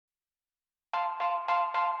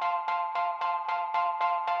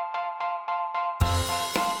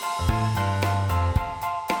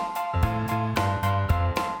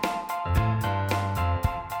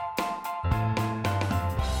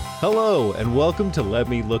Hello, and welcome to Let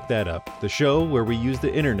Me Look That Up, the show where we use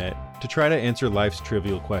the internet to try to answer life's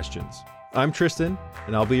trivial questions. I'm Tristan,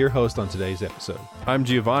 and I'll be your host on today's episode. I'm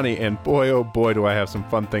Giovanni, and boy, oh boy, do I have some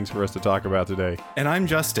fun things for us to talk about today. And I'm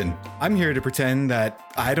Justin. I'm here to pretend that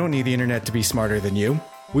I don't need the internet to be smarter than you.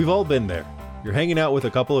 We've all been there. You're hanging out with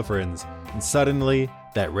a couple of friends, and suddenly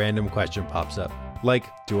that random question pops up. Like,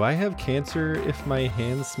 do I have cancer if my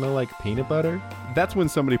hands smell like peanut butter? That's when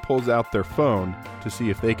somebody pulls out their phone to see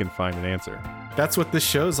if they can find an answer. That's what this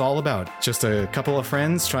show's all about. Just a couple of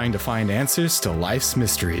friends trying to find answers to life's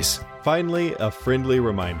mysteries. Finally, a friendly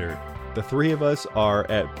reminder. The three of us are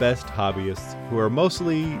at best hobbyists who are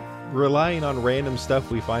mostly relying on random stuff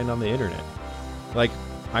we find on the internet. Like,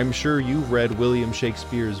 I'm sure you've read William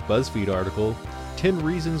Shakespeare's BuzzFeed article, 10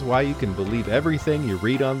 Reasons Why You Can Believe Everything You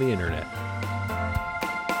Read on the Internet.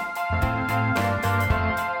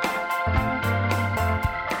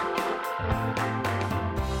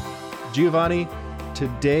 Giovanni,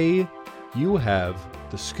 today you have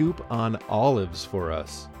the scoop on olives for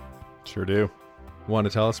us. Sure do. Want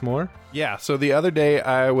to tell us more? Yeah, so the other day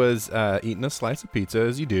I was eating a slice of pizza,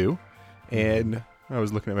 as you do, and I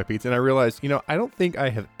was looking at my pizza, and I realized, I don't think I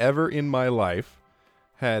have ever in my life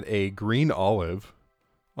had a green olive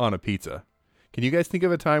on a pizza. Can you guys think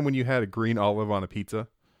of a time when you had a green olive on a pizza?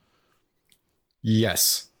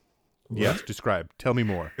 Yes. Yes, describe. Tell me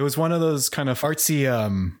more. It was one of those kind of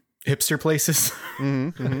artsy hipster places.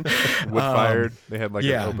 Wood-fired. They had like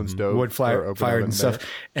an open stove. Wood-fired and stuff.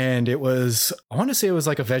 And it was, I want to say it was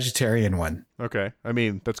like a vegetarian one. Okay. I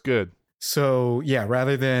mean, that's good. So, yeah,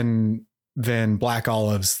 rather than black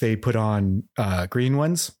olives, they put on green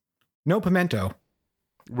ones. No pimento.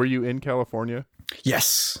 Were you in California?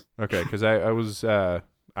 Yes. Okay, because I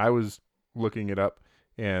was looking it up,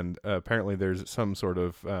 and apparently there's some sort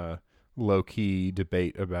of low-key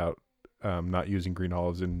debate about not using green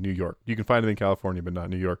olives in New York. You can find them in California, but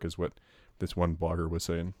not New York, is what this one blogger was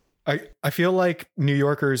saying. I feel like New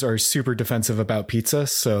Yorkers are super defensive about pizza,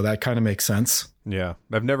 so that kind of makes sense. Yeah,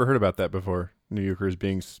 I've never heard about that before. New Yorkers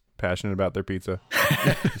being passionate about their pizza.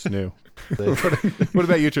 It's new. What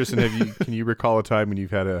about you, Tristan? Can you recall a time when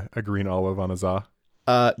you've had a green olive on a za?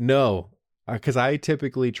 No, because I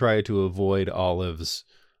typically try to avoid olives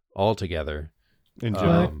altogether. In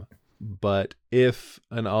general. But if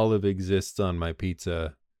an olive exists on my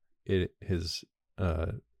pizza, it has,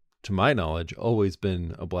 to my knowledge, always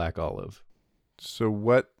been a black olive. So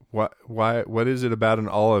what is it about an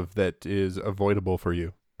olive that is avoidable for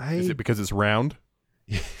you? Is it because it's round?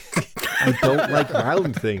 I don't like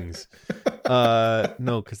round things.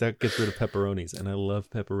 No, because that gets rid of pepperonis, and I love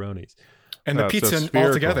pepperonis. And the pizza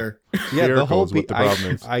altogether. Yeah, the whole what the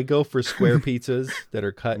problem is. I go for square pizzas that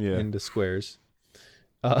are cut into squares.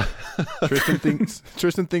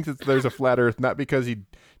 Tristan thinks there's a flat Earth, not because he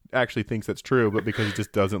actually thinks that's true, but because he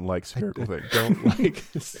just doesn't like spherical things. Don't like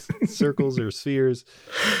circles or spheres.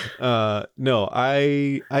 No,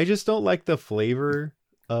 I just don't like the flavor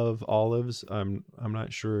of olives. I'm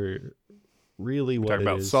not sure really what it is. Talking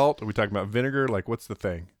about salt? Are we talking about vinegar? Like, what's the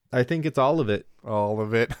thing? I think it's all of it. All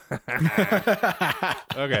of it.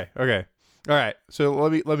 Okay. All right. So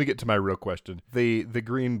let me get to my real question. The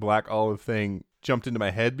green black olive thing jumped into my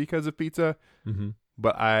head because of pizza. Mm-hmm.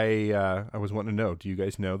 But I was wanting to know, do you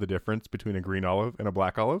guys know the difference between a green olive and a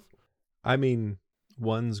black olive? I mean,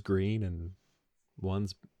 one's green and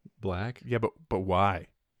one's black. Yeah, but why?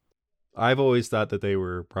 I've always thought that they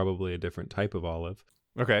were probably a different type of olive.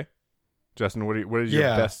 Okay. Justin, what is your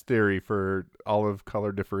best theory for olive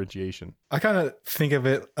color differentiation? I kind of think of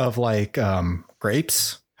it of like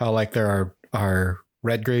grapes, how like there are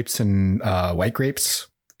red grapes and white grapes,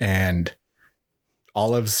 and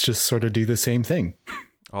olives just sort of do the same thing.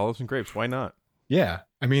 Olives and grapes, why not? Yeah.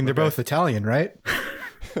 I mean, they're both Italian, right?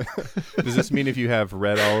 Does this mean if you have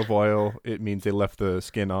red olive oil, it means they left the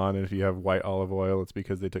skin on, and if you have white olive oil, it's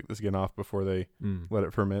because they took the skin off before they let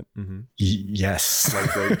it ferment? Mm-hmm. Yes. Like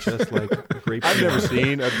grapes. Just like grapes. I've never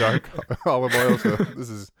seen a dark olive oil, so this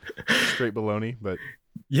is straight baloney. But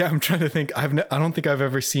yeah, I'm trying to think. I don't think I've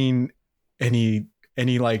ever seen any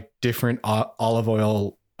like different olive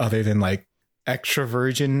oil other than like extra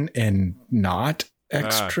virgin and not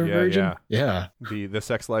extra virgin. Yeah. The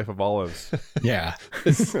sex life of olives. Yeah.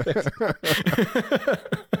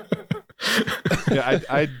 Yeah,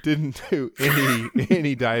 I didn't do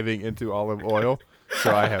any diving into olive oil.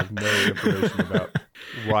 So I have no information about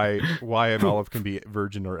why an olive can be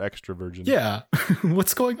virgin or extra virgin. Yeah.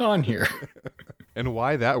 What's going on here? And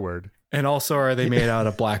why that word? And also, are they made out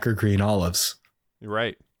of black or green olives?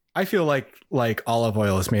 Right. I feel like olive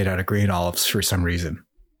oil is made out of green olives for some reason.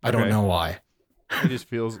 I don't Okay. know why. It just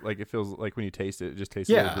feels like when you taste it, it just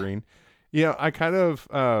tastes a little green. You know, I kind of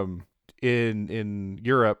in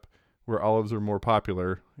Europe where olives are more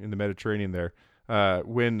popular in the Mediterranean there,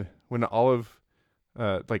 when an olive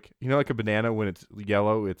like like a banana, when it's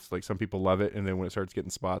yellow, it's like some people love it, and then when it starts getting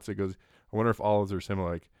spots, it goes. I wonder if olives are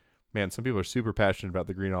similar. Like, man, some people are super passionate about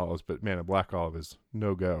the green olives, but man, a black olive is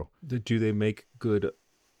no go. Do they make good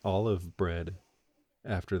olive bread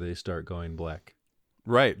after they start going black?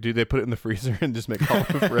 Right? Do they put it in the freezer and just make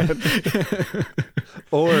olive bread?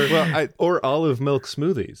 Or olive milk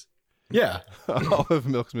smoothies? Yeah. Olive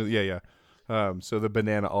milk smoothie. Yeah. So the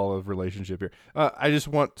banana olive relationship here. I just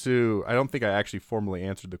want to. I don't think I actually formally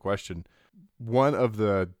answered the question. One of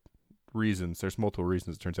the reasons, there's multiple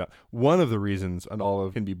reasons, it turns out. One of the reasons an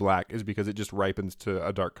olive can be black is because it just ripens to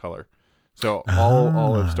a dark color. So all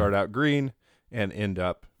olives start out green and end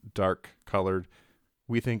up dark colored.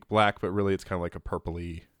 We think black, but really it's kind of like a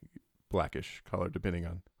purpley, blackish color, depending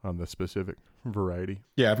on the specific variety.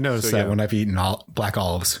 Yeah, I've noticed that when I've eaten black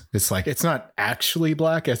olives. It's like, it's not actually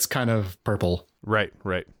black, it's kind of purple. Right.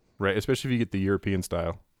 Especially if you get the European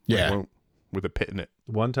style. Yeah. With a pit in it.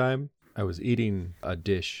 One time I was eating a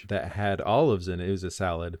dish that had olives in it. It was a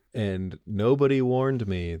salad, and nobody warned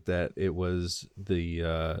me that it was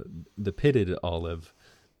the pitted olive,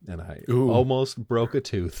 and I almost broke a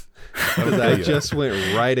tooth because I just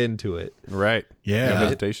went right into it. Right. Yeah. No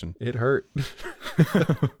hesitation. It hurt.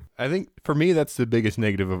 I think for me that's the biggest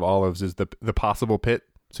negative of olives is the possible pit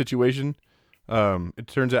situation. It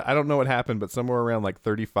turns out I don't know what happened, but somewhere around like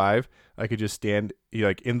 35, I could just stand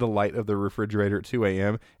like in the light of the refrigerator at 2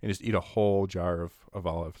 a.m. and just eat a whole jar of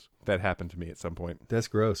olives. That happened to me at some point. That's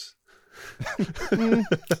gross.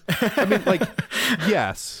 I mean, like,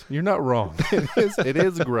 yes, you're not wrong. It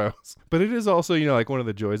is gross, but it is also like one of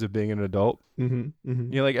the joys of being an adult.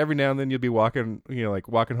 Mm-hmm. Like every now and then you'll be walking, like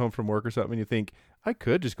walking home from work or something, and you think I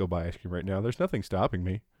could just go buy ice cream right now. There's nothing stopping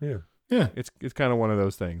me. Yeah. Yeah. It's kind of one of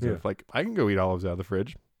those things. Yeah. Of like I can go eat olives out of the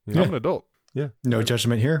fridge. Yeah. I'm an adult. Yeah. No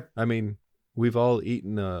judgment here. I mean, we've all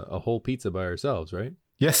eaten a whole pizza by ourselves, right?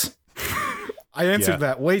 Yes. I answered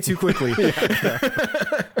that way too quickly.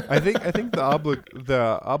 I think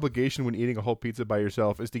the obligation when eating a whole pizza by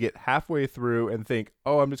yourself is to get halfway through and think,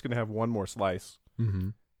 oh, I'm just going to have one more slice. Mm-hmm.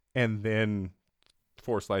 And then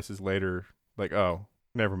 4 slices later, like, oh,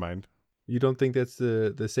 never mind. You don't think that's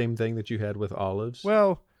the same thing that you had with olives?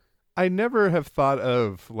 Well, I never have thought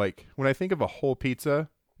of, like, when I think of a whole pizza,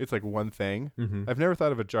 it's like one thing. Mm-hmm. I've never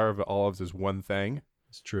thought of a jar of olives as one thing.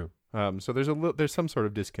 It's true. So there's some sort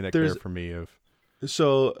of disconnect there for me of.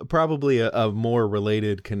 So probably a more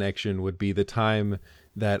related connection would be the time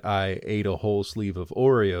that I ate a whole sleeve of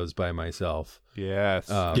Oreos by myself.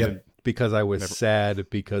 Yes. Because I was sad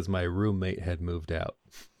because my roommate had moved out.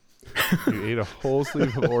 You ate a whole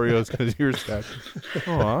sleeve of Oreos because you were sad.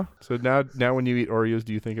 Aw. So now when you eat Oreos,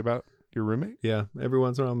 do you think about your roommate? Yeah. Every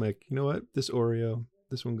once in a while, I'm like, you know what? This Oreo,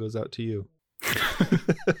 this one goes out to you.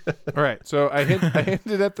 All right. So I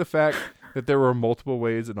hinted at the fact that there were multiple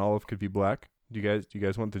ways an olive could be black. Do you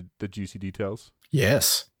guys want the juicy details?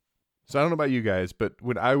 Yes. So I don't know about you guys, but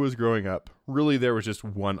when I was growing up, really there was just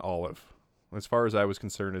one olive. As far as I was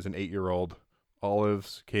concerned as an 8-year-old,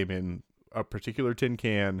 olives came in a particular tin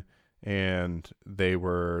can, and they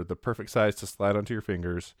were the perfect size to slide onto your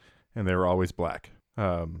fingers, and they were always black.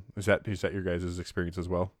 Is that your guys' experience as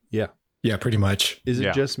well? Yeah. Yeah, pretty much. Is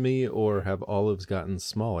it just me, or have olives gotten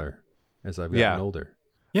smaller as I've gotten older?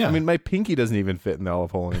 Yeah. I mean, my pinky doesn't even fit in the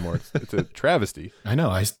olive hole anymore. It's a travesty. I know.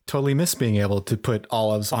 I totally miss being able to put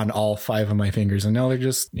olives on all 5 of my fingers, and now they're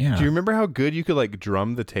just, Do you remember how good you could like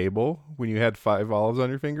drum the table when you had 5 olives on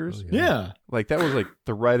your fingers? Oh, Yeah. Like that was like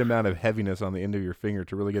the right amount of heaviness on the end of your finger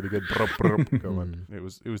to really get a good going. It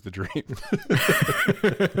was the dream.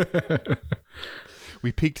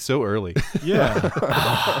 We peaked so early. Yeah.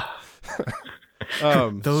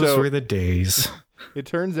 Those were the days. It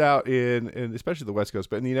turns out in especially the West Coast,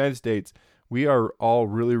 but in the United States, we are all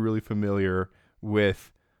really, really familiar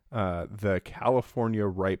with the California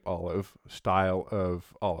ripe olive style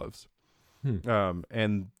of olives.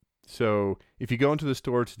 And so if you go into the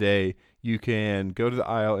store today, you can go to the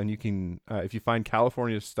aisle and you can, if you find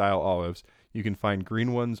California style olives, you can find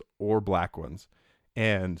green ones or black ones.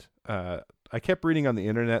 And I kept reading on the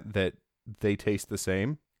internet that they taste the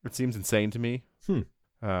same. It seems insane to me.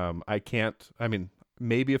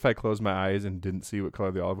 maybe if I closed my eyes and didn't see what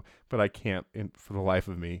color the olive, but I can't, for the life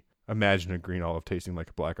of me, imagine a green olive tasting like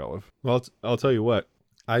a black olive. Well, I'll tell you what.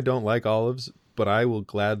 I don't like olives, but I will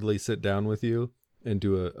gladly sit down with you and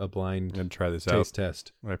do a blind And try this taste out.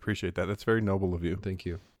 test. I appreciate that. That's very noble of you. Thank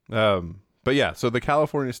you. But yeah, so the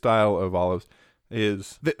California style of olives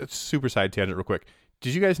is super side tangent real quick.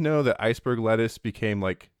 Did you guys know that iceberg lettuce became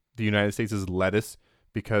like the United States' lettuce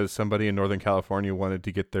because somebody in Northern California wanted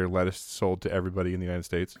to get their lettuce sold to everybody in the United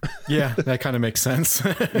States? Yeah, that kind of makes sense.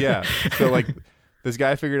 Yeah. So like this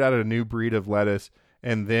guy figured out a new breed of lettuce,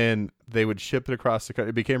 and then they would ship it across the country.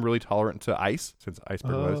 It became really tolerant to ice, since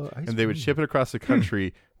iceberg lettuce. And they would ship it across the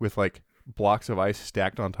country with like blocks of ice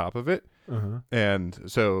stacked on top of it. And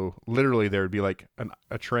so literally there would be like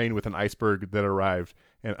a train with an iceberg that arrived,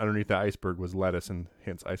 and underneath the iceberg was lettuce, and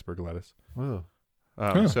hence iceberg lettuce. Wow.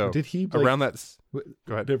 So Did he around that?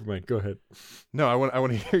 Go ahead. Never mind. Go ahead. No, I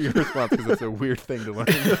want to hear your response because it's a weird thing to learn.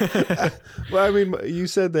 Well, I mean, you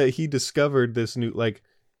said that he discovered this new, like,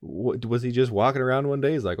 was he just walking around one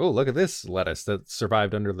day? He's like, oh, look at this lettuce that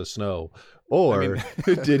survived under the snow. Or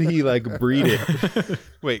did he like breed it?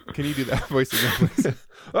 Wait, can you do that voice again, please?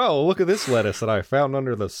 Oh, look at this lettuce that I found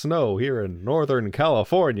under the snow here in Northern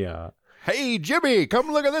California. Hey, Jimmy,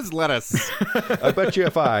 come look at this lettuce. I bet you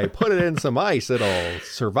if I put it in some ice, it'll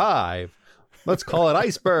survive. Let's call it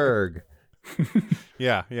iceberg.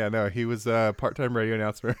 Yeah, no, he was a part-time radio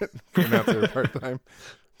announcer,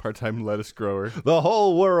 part-time lettuce grower. The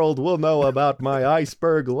whole world will know about my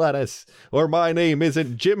iceberg lettuce, or my name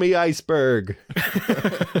isn't Jimmy Iceberg.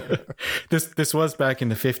 This was back in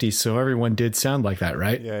the 50s, so everyone did sound like that,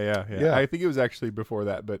 right? Yeah. I think it was actually before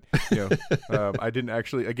that, but I didn't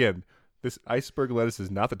actually. Again, this iceberg lettuce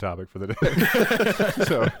is not the topic for the day.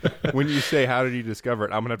 So when you say how did you discover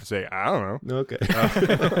it, I'm gonna have to say I don't know. Okay.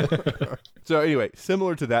 So anyway,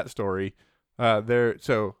 similar to that story, I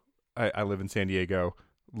live in San Diego.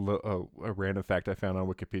 A random fact I found on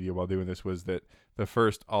Wikipedia while doing this was that the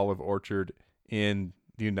first olive orchard in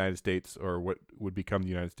the United States, or what would become the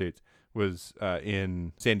United States, was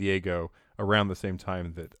in San Diego around the same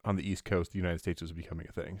time that on the East Coast the United States was becoming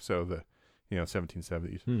a thing. So the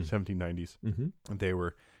 1770s, 1790s, and they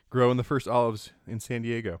were growing the first olives in San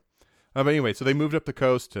Diego. But anyway, so they moved up the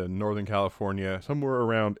coast to Northern California somewhere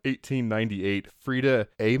around 1898. Frida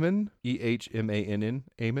Ehman, Ehmann,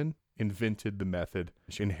 Ehman, invented the method.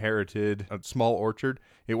 She inherited a small orchard.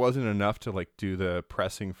 It wasn't enough to like do the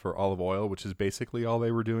pressing for olive oil, which is basically all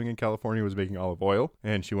they were doing in California was making olive oil.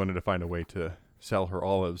 And she wanted to find a way to sell her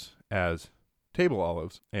olives as table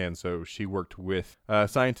olives. And so she worked with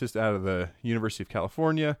scientists out of the University of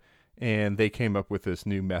California, and they came up with this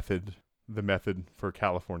new method, the method for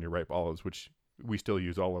California ripe olives, which we still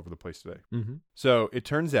use all over the place today. So it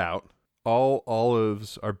turns out all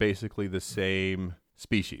olives are basically the same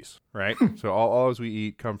species, right? So all olives we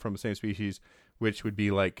eat come from the same species, which would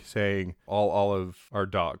be like saying all olive are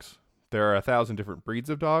dogs. There are 1,000 different breeds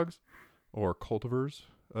of dogs or cultivars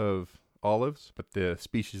of olives, but the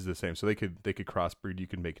species is the same. So they could crossbreed. You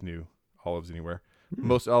can make new olives anywhere.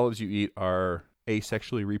 Most olives you eat are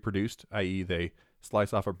asexually reproduced, i.e. they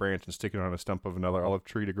slice off a branch and stick it on a stump of another olive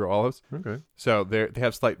tree to grow olives. Okay. So they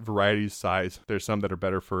have slight varieties size. There's some that are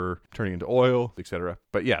better for turning into oil, etc.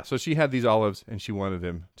 But yeah, so she had these olives and she wanted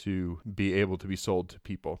them to be able to be sold to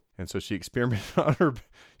people. And so she experimented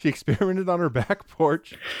on her back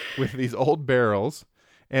porch with these old barrels.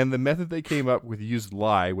 And the method they came up with used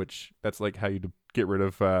lye, which that's like how you get rid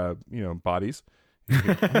of bodies.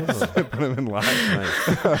 Put them in lye.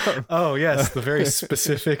 Nice. Oh yes, the very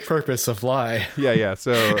specific purpose of lye. Yeah.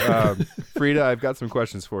 So Frida, I've got some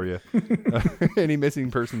questions for you. Any missing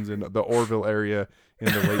persons in the Orville area in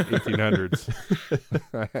the late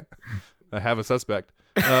 1800s? I have a suspect.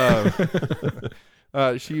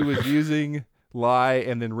 She was using lye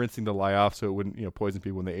and then rinsing the lye off so it wouldn't poison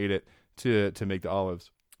people when they ate it to make the olives.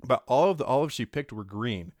 But all of the olives she picked were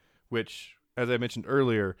green, which, as I mentioned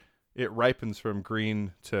earlier, it ripens from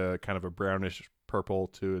green to kind of a brownish purple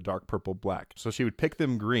to a dark purple black. So she would pick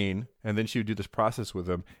them green, and then she would do this process with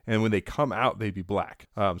them. And when they come out, they'd be black.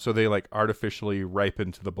 So they like artificially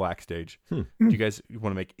ripen to the black stage. Do you guys want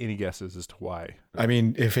to make any guesses as to why? I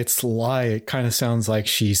mean, if it's lye, it kind of sounds like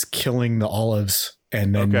she's killing the olives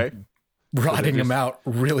and then rotting them out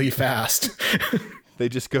really fast. They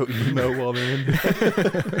just go emo while they're in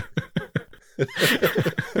there.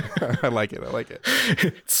 I like it.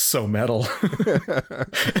 It's so metal.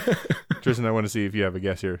 Tristan, I want to see if you have a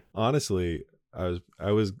guess here. Honestly,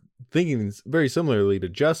 I was thinking very similarly to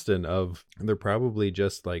Justin of they're probably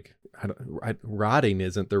just like rotting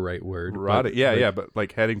isn't the right word. Rotting, but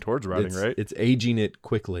like heading towards rotting, right? It's aging it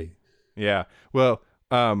quickly. Yeah. Well,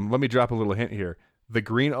 Let me drop a little hint here. The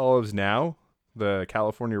green olives now, the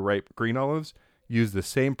California ripe green olives, use the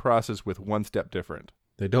same process with one step different.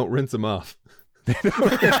 They don't rinse them off.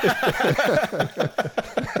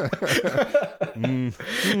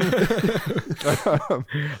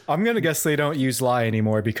 I'm gonna guess they don't use lye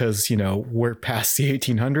anymore because we're past the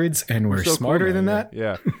 1800s and we're so smarter cool than now, that.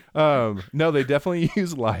 Yeah. No, they definitely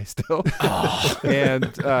use lye still. And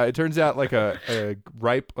it turns out like a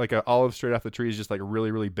ripe, like an olive straight off the tree is just like really,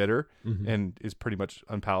 really bitter and is pretty much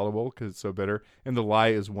unpalatable because it's so bitter. And the lye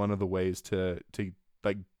is one of the ways to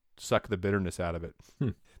like suck the bitterness out of it.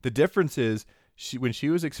 The difference is when she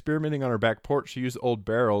was experimenting on her back porch, she used old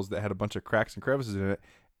barrels that had a bunch of cracks and crevices in it,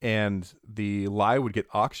 and the lye would get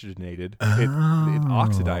oxygenated. It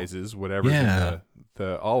oxidizes whatever's in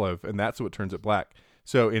the olive, and that's what turns it black.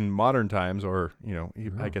 So in modern times, or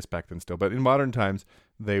I guess back then still, but in modern times,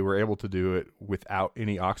 they were able to do it without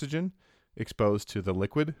any oxygen exposed to the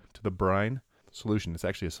liquid, to the brine solution. It's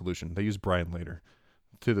actually a solution. They use brine later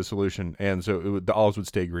to the solution, and so the olives would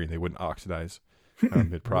stay green. They wouldn't oxidize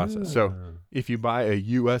mid-process. So if you buy a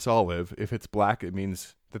U.S. olive, if it's black, it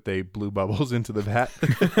means that they blew bubbles into the vat.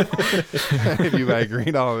 If you buy a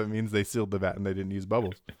green olive, it means they sealed the vat and they didn't use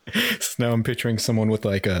bubbles. So now I'm picturing someone with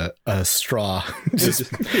like a straw, just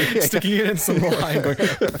sticking it in some lime. Going,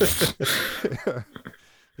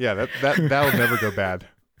 yeah, that'll never go bad.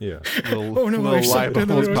 Yeah. little lye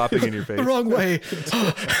bubbles popping in your face. The wrong way.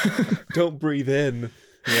 Don't breathe in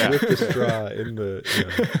with the straw in the...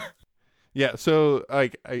 Yeah, so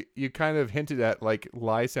like you kind of hinted at like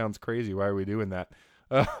lye sounds crazy. Why are we doing that?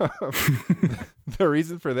 The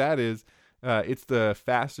reason for that is it's the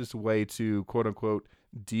fastest way to quote unquote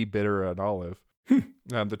debitter an olive.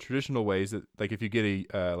 The traditional ways that like if you get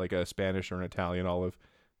a like a Spanish or an Italian olive,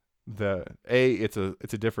 it's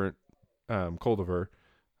a different cultivar,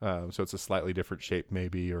 so it's a slightly different shape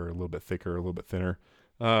maybe, or a little bit thicker, a little bit thinner.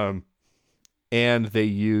 And they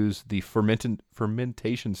use the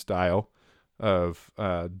fermentation style of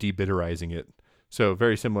debitterizing it. So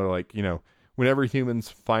very similar, like, whenever humans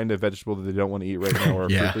find a vegetable that they don't want to eat right now, or a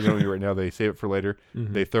fruit they don't want to eat right now, they save it for later.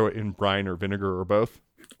 They throw it in brine or vinegar or both.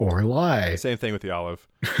 Or lye. Same thing with the olive.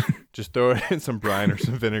 Just throw it in some brine or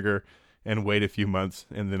some vinegar and wait a few months,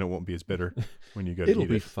 and then it won't be as bitter when you go to eat it. It'll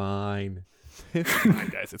be fine. It's fine,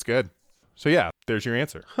 guys. It's good. So yeah, there's your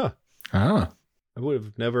answer. Ah. I would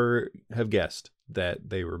have never have guessed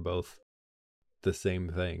that they were both the same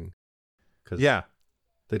thing. Yeah,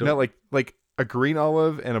 they don't like a green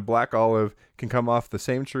olive and a black olive can come off the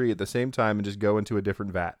same tree at the same time and just go into a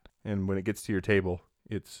different vat. And when it gets to your table,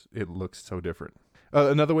 it looks so different.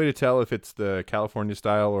 Another way to tell if it's the California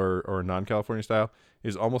style or non-California style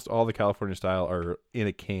is almost all the California style are in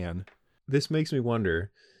a can. This makes me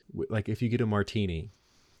wonder, like if you get a martini,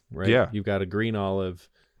 right? Yeah, you've got a green olive.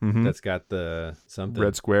 That's got the something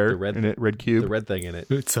red square the red in it, red cube, the red thing in it.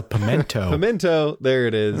 It's a pimento. Pimento, there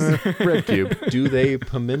it is. Red cube. Do they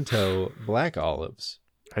pimento black olives?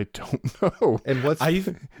 I don't know. And what's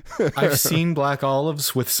I've seen black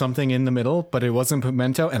olives with something in the middle, but it wasn't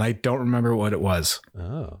pimento, and I don't remember what it was.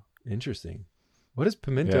 Oh, interesting. What does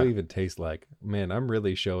pimento even taste like? Man, I'm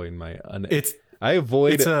really showing my I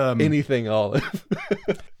avoid anything olive.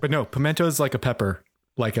 But no, pimento is like a pepper.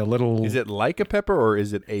 Like a little... Is it like a pepper or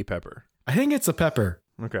is it a pepper? I think it's a pepper.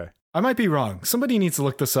 Okay. I might be wrong. Somebody needs to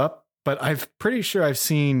look this up, but I'm pretty sure I've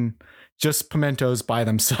seen just pimentos by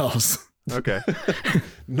themselves. Okay.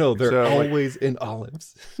 No, they're always in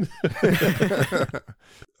olives.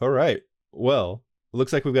 All right. Well,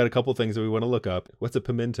 looks like we've got a couple things that we want to look up. What's a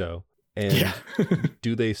pimento? And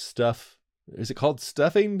do they stuff... Is it called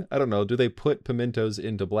stuffing? I don't know. Do they put pimentos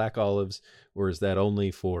into black olives, or is that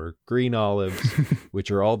only for green olives,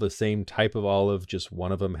 which are all the same type of olive, just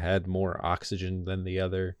one of them had more oxygen than the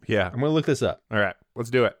other? Yeah. I'm going to look this up. All right. Let's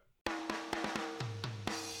do it.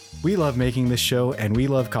 We love making this show, and we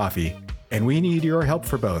love coffee, and we need your help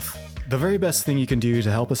for both. The very best thing you can do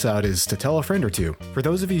to help us out is to tell a friend or two. For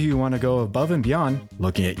those of you who want to go above and beyond,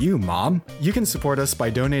 looking at you, Mom, you can support us by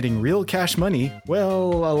donating real cash money,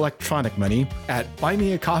 well, electronic money, at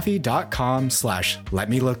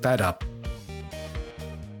buymeacoffee.com/letmelookthatup.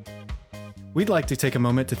 We'd like to take a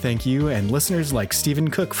moment to thank you and listeners like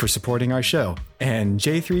Stephen Cook for supporting our show, and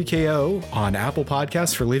J3KO on Apple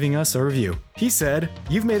Podcasts for leaving us a review. He said,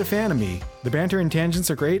 "You've made a fan of me. The banter and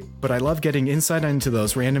tangents are great, but I love getting insight into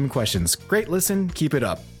those random questions. Great listen, keep it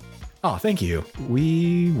up." Oh, thank you.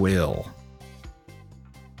 We will.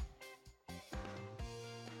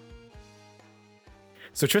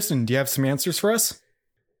 So Tristan, do you have some answers for us?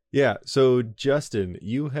 Yeah, so Justin,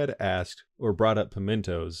 you had asked or brought up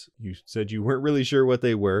pimentos. You said you weren't really sure what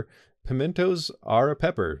they were, Pimentos are a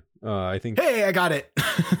pepper. I think. Hey, I got it.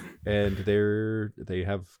 And they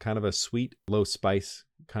have kind of a sweet, low spice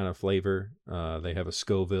kind of flavor. They have a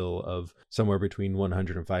Scoville of somewhere between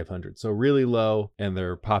 100 and 500. So really low, and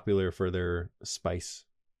they're popular for their spice,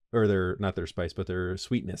 or not their spice, but their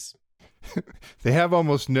sweetness. They have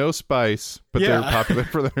almost no spice, but they're popular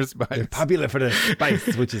for their spice. They're popular for their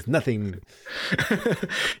spice, which is nothing.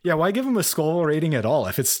 Yeah, why give them a Scoville rating at all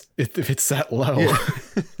if it's that low? Yeah.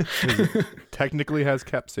 Technically has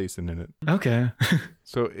capsaicin in it. Okay.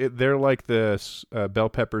 So they're like the bell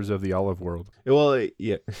peppers of the olive world. Well,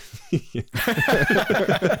 yeah.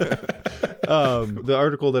 The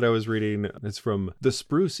article that I was reading is from The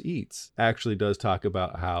Spruce Eats, actually does talk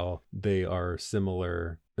about how they are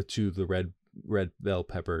similar to the red bell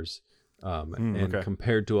peppers.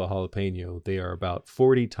 Compared to a jalapeno, they are about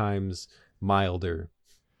 40 times milder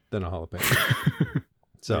than a jalapeno.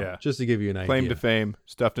 So just to give you an idea. Claim to fame,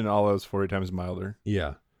 stuffed in olives, 40 times milder.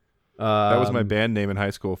 Yeah. That was my band name in high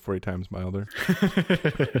school, 40 times milder.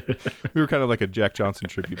 We were kind of like a Jack Johnson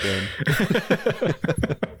tribute band.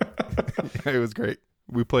 It was great.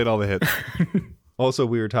 We played all the hits. Also,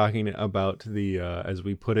 we were talking about the, as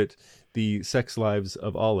we put it, the sex lives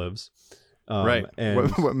of olives. Right.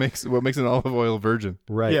 And what makes an olive oil virgin?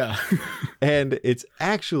 Right. Yeah. And it's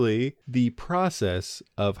actually the process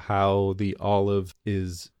of how the olive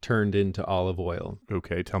is turned into olive oil.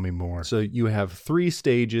 Okay, tell me more. So you have 3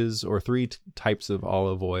 stages or 3 types of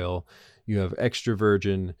olive oil. You have extra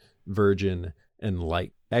virgin, virgin, and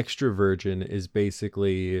light. Extra virgin is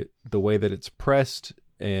basically the way that it's pressed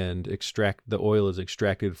and the oil is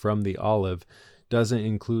extracted from the olive doesn't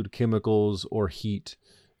include chemicals or heat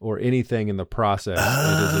or anything in the process.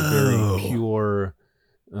 It is a very pure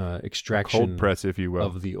extraction, cold press, if you will,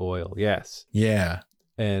 of the oil. Yes. Yeah.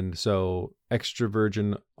 And so extra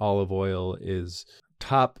virgin olive oil is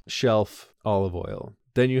top shelf olive oil.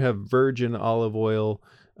 Then you have virgin olive oil,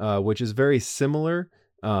 which is very similar,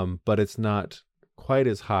 but it's not quite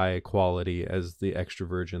as high quality as the extra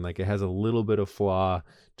virgin. Like, it has a little bit of flaw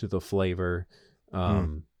to the flavor.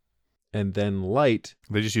 And then light.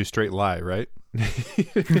 They just use straight lye, right?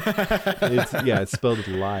 It's spelled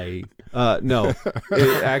lye. No,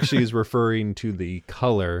 it actually is referring to the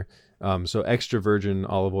color. So extra virgin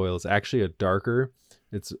olive oil is actually a darker.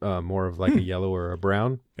 It's more of like a yellow or a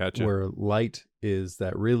brown. Gotcha. Where light is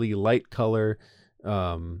that really light color.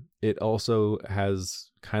 It also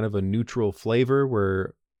has kind of a neutral flavor,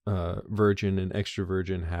 where virgin and extra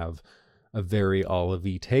virgin have a very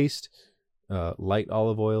olivey taste. Light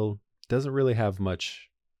olive oil doesn't really have much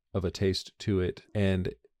of a taste to it,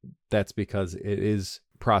 and that's because it is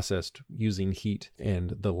processed using heat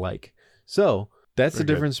and the like. So that's the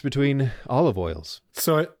difference between olive oils.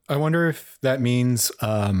 So I wonder if that means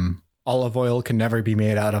olive oil can never be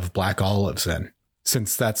made out of black olives then,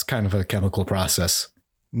 since that's kind of a chemical process.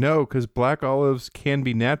 No, because black olives can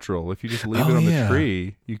be natural. If you just leave it on the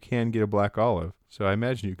tree, you can get a black olive. So I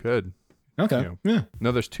imagine you could. Okay. Yeah.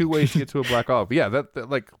 No, there's 2 ways to get to a black olive. Yeah, that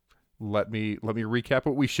like, let me recap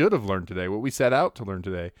what we should have learned today, what we set out to learn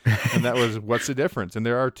today. And that was, what's the difference? And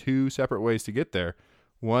there are 2 separate ways to get there.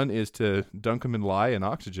 One is to dunk them in lye and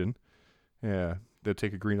oxygen. Yeah, they'll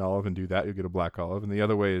take a green olive and do that. You'll get a black olive. And the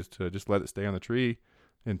other way is to just let it stay on the tree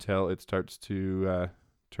until it starts to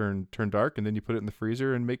turn dark, and then you put it in the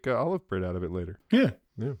freezer and make olive bread out of it later. Yeah.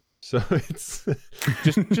 So it's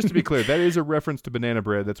just to be clear, that is a reference to banana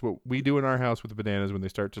bread. That's what we do in our house with the bananas when they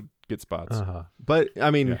start to get spots. But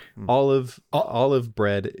I mean, olive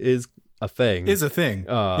bread is a thing.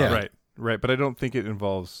 Right. But I don't think it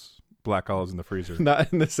involves black olives in the freezer.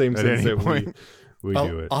 Not in the same sense that we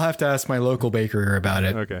do it. I'll have to ask my local baker about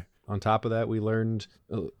it. Okay. On top of that, we learned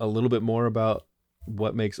a little bit more about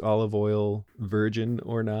what makes olive oil virgin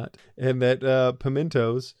or not, and that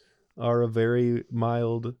pimentos are a very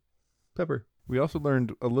mild pepper. We also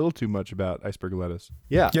learned a little too much about iceberg lettuce.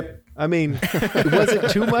 Yeah. Yep. I mean, was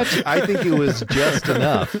it too much? I think it was just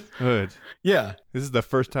enough. Good. Yeah. This is the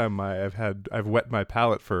first time I've wet my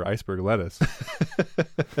palate for iceberg lettuce.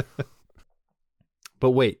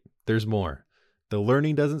 But wait, there's more. The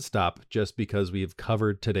learning doesn't stop just because we have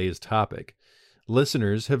covered today's topic.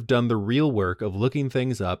 Listeners have done the real work of looking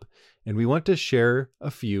things up, and we want to share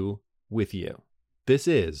a few with you. This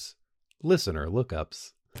is Listener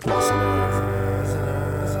Lookups.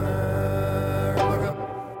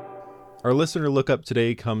 Our listener lookup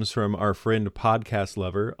today comes from our friend Podcast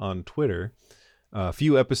Lover on Twitter. A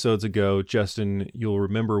few episodes ago, Justin, you'll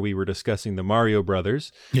remember we were discussing the Mario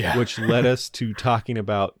Brothers, which led us to talking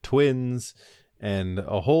about twins and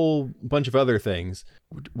a whole bunch of other things.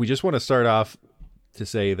 We just want to start off to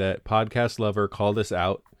say that Podcast Lover called us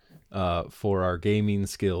out for our gaming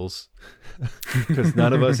skills, because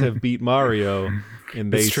none of us have beat Mario,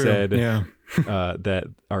 and they said that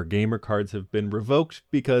our gamer cards have been revoked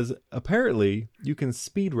because apparently you can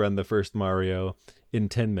speedrun the first Mario in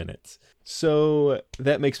 10 minutes. So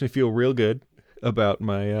that makes me feel real good about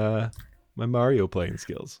my my Mario playing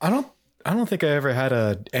skills. I don't think I ever had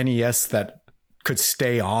a NES that could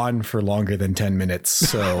stay on for longer than 10 minutes.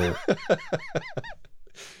 So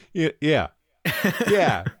yeah.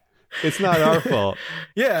 It's not our fault.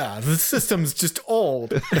 Yeah, the system's just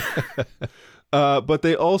old. But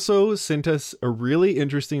they also sent us a really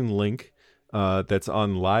interesting link that's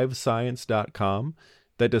on livescience.com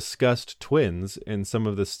that discussed twins and some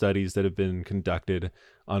of the studies that have been conducted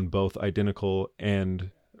on both identical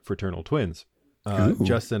and fraternal twins.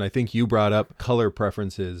 Justin, I think you brought up color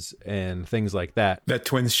preferences and things like that. That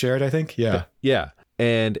twins shared, I think. Yeah. Yeah.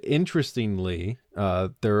 And interestingly,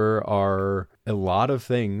 there are a lot of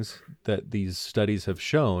things that these studies have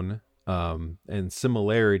shown and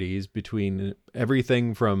similarities between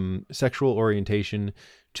everything from sexual orientation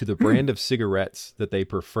to the brand of cigarettes that they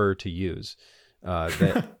prefer to use.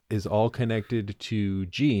 That is all connected to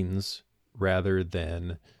genes rather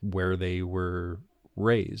than where they were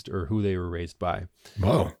raised or who they were raised by.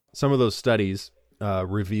 Whoa. Some of those studies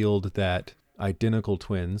revealed that identical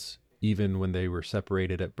twins, even when they were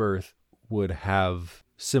separated at birth, would have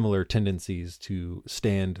similar tendencies to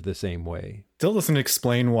stand the same way. Still doesn't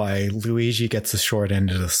explain why Luigi gets the short end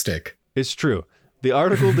of the stick. It's true. The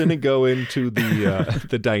article didn't go into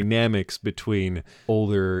the dynamics between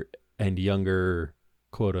older and younger,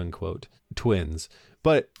 quote unquote, twins,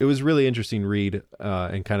 but it was really interesting read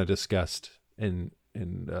and kind of discussed and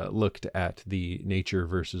looked at the nature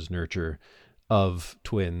versus nurture of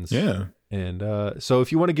twins. Yeah. And so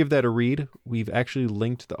if you want to give that a read, we've actually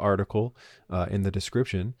linked the article in the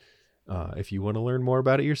description if you want to learn more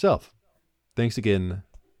about it yourself. Thanks again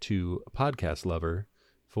to Podcast Lover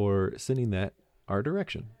for sending that our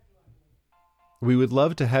direction. We would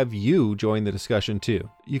love to have you join the discussion too.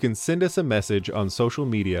 You can send us a message on social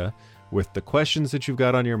media with the questions that you've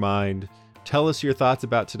got on your mind. Tell us your thoughts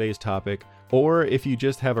about today's topic, or if you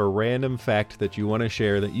just have a random fact that you want to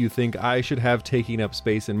share that you think I should have taking up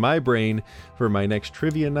space in my brain for my next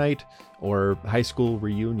trivia night or high school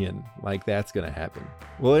reunion, like that's going to happen.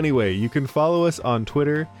 Well, anyway, you can follow us on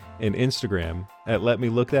Twitter and Instagram at Let Me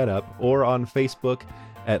Look That Up, or on Facebook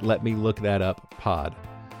at Let Me Look That Up Pod.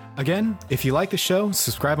 Again, if you like the show,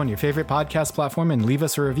 subscribe on your favorite podcast platform and leave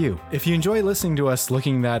us a review. If you enjoy listening to us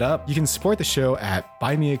looking that up, you can support the show at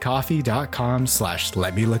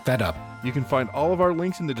buymeacoffee.com/letmelookthatUp. You can find all of our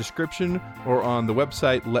links in the description or on the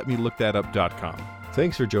website letmelookthatUp.com.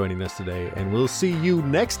 Thanks for joining us today, and we'll see you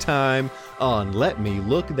next time on Let Me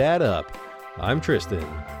Look That Up. I'm Tristan.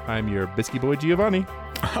 I'm your Biscuit Boy Giovanni.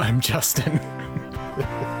 I'm Justin.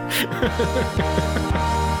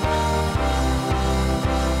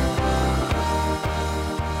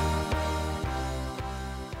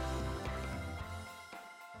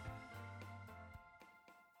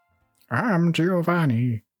 I'm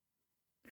Giovanni.